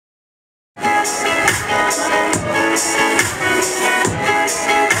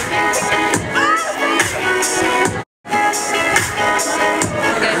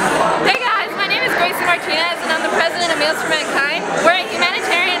We're a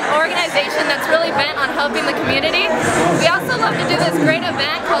humanitarian organization that's really bent on helping the community. We also love to do this great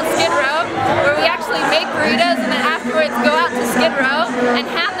event called Skid Row, where we actually make burritos and then afterwards go out to Skid Row and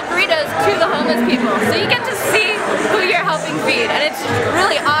hand the burritos to the homeless people. So you get to see who you're helping feed, and it's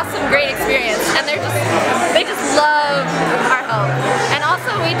really awesome, great experience. And they just love our help. And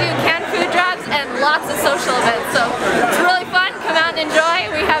also we do canned food drops and lots of social events. So it's really fun. Come out and enjoy.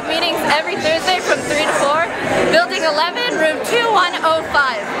 We have meetings every Thursday from 3 to 4. Building 11, room 2105.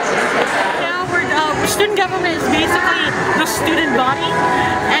 Now student government is basically the student body,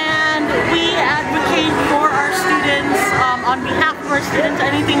 and we advocate for our students on behalf of our students,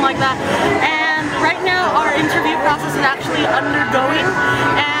 anything like that. And right now our interview process is actually undergoing,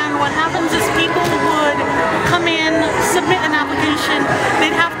 and what happens is people would come in, submit an application,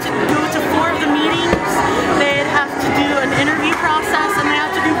 they'd have to go to 4 of the meetings, they'd have to do an interview process, and they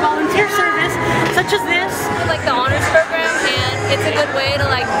have to do volunteer service such as this. Like the honors program, and it's a good way to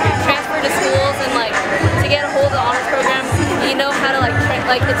like transfer to schools and like to get a hold of the honors program. You know how to like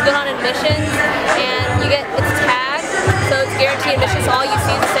it's good on admissions, and it's tagged, so it's guaranteed admissions. So all you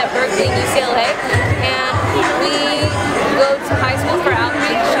see is at Berkeley and UCLA, and we go to high schools for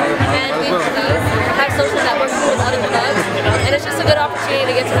outreach, and we have social networking with other clubs, and it's just a good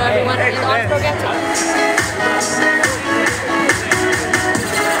opportunity to get to know everyone in the honors program too.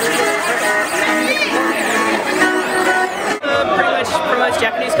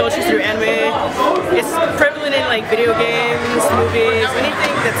 Japanese culture through anime. It's prevalent in like video games, movies,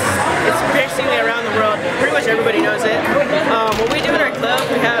 anything it's basically around the world. Pretty much everybody knows it. What we do in our club,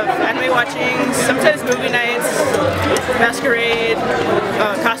 we have anime watching, sometimes movie nights, masquerade,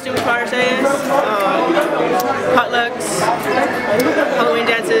 costume parties, potlucks, Halloween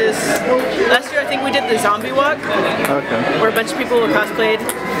dances. Last year I think we did the zombie walk, where a bunch of people cosplayed.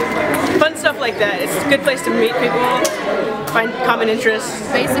 Fun stuff like that. It's a good place to meet people, find common interests.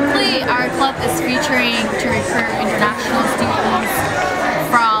 Basically, our club is featuring to recruit international students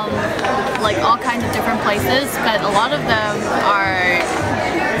from like all kinds of different places, but a lot of them are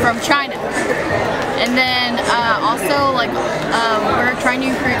from China. And then also like we're trying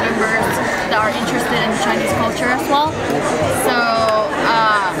to recruit members that are interested in Chinese culture as well. So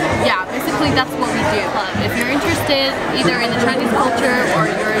yeah, basically that's what we do. If you're interested either in the Chinese culture or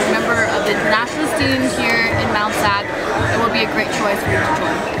you're a member of the international student here in Mount SAC, it will be a great choice for you to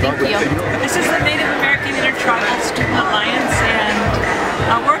join. Thank you. This is the Native American Intertribal Student Alliance,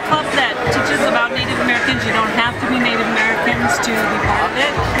 and we're a club that teaches about Native Americans. You don't have to be Native Americans to be part of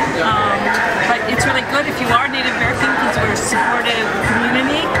it, but it's really good if you are Native American because we're a supportive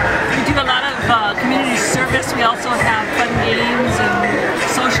community. We do a lot of community service. We also have fun games and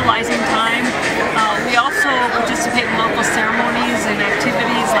socializing time. We also participate in local ceremonies and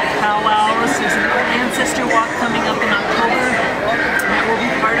activities like powwows. There's an ancestor walk coming up in October that we'll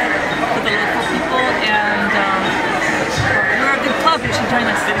be part of for the local people, and we're a good club. You should join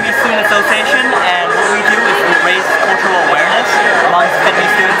us. Vietnamese Student Association, and what we do is we raise cultural awareness amongst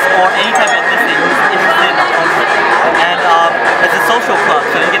Vietnamese students or any type of ethnicity who's interested in our culture. And it's a social club,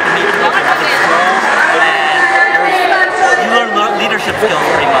 so you get to meet people from different schools, and you learn leadership skills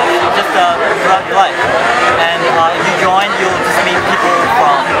pretty much, just throughout your life. And if you join, you'll just meet people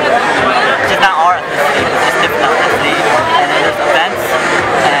from just not our ethnicity, but just different ethnicity. And then there's events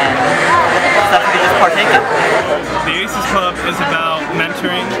and stuff you can just partake in. The ACES Club is about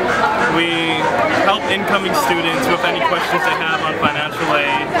mentoring. We help incoming students with any questions they have on financial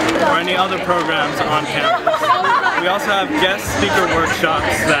aid or any other programs on campus. We also have guest speaker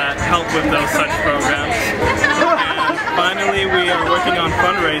workshops that help with those such programs. And finally, we are working on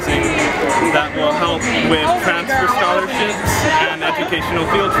fundraising that will help with transfer scholarships and educational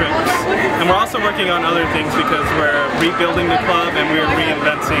field trips. And we're also working on other things because we're rebuilding the club and we're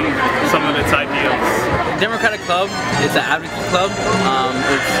reinventing some of its ideals. Democratic Club is an advocacy club.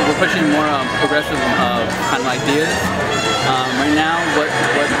 We're pushing more progressive kind of ideas. Right now, what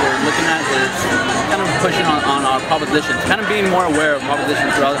we're looking at is kind of pushing on our propositions, kind of being more aware of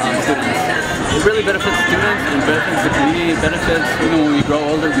propositions for students. It really benefits students and benefits the community. It benefits even when we grow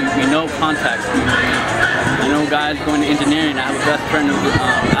older. We know context. I know guys going to engineering. I have a best friend who's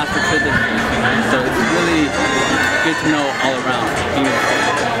astrophysics, so it's really good to know all around,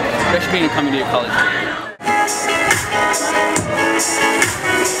 especially being coming to your college.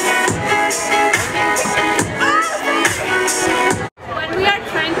 What we are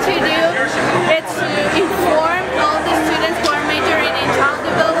trying to do is to inform all the students who are majoring in child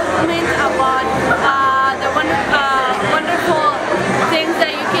development about the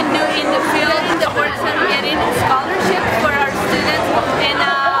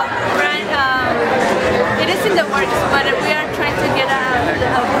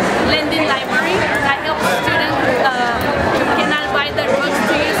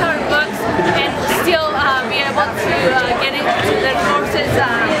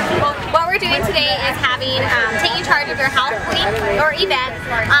or event.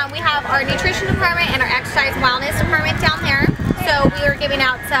 We have our nutrition department and our exercise wellness department down there. So we are giving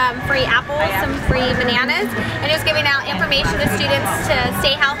out some free apples, some free bananas, and just giving out information to students to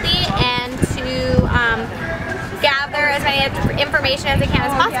stay healthy and to gather as many information as they can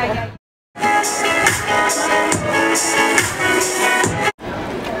as possible.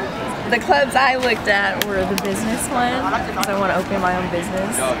 The clubs I looked at were the business one, because I want to open my own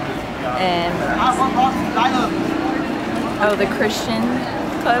business, and the Christian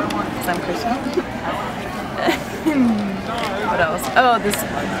club, because I'm Christian. What else? Oh,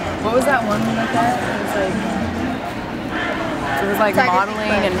 what was that one we looked at? It was like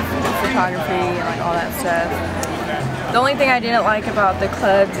modeling and photography and like all that stuff. The only thing I didn't like about the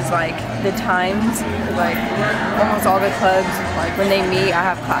clubs is like the times. Like almost all the clubs, like when they meet, I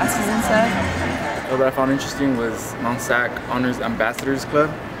have classes and stuff. What I found interesting was Mount SAC Honors Ambassadors Club,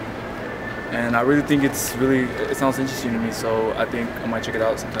 and I really think it sounds interesting to me. So I think I might check it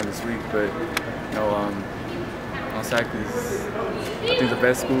out sometime this week. But you know, Mount SAC is I think the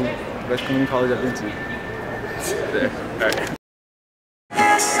best school, best community college I've been to. There. All right.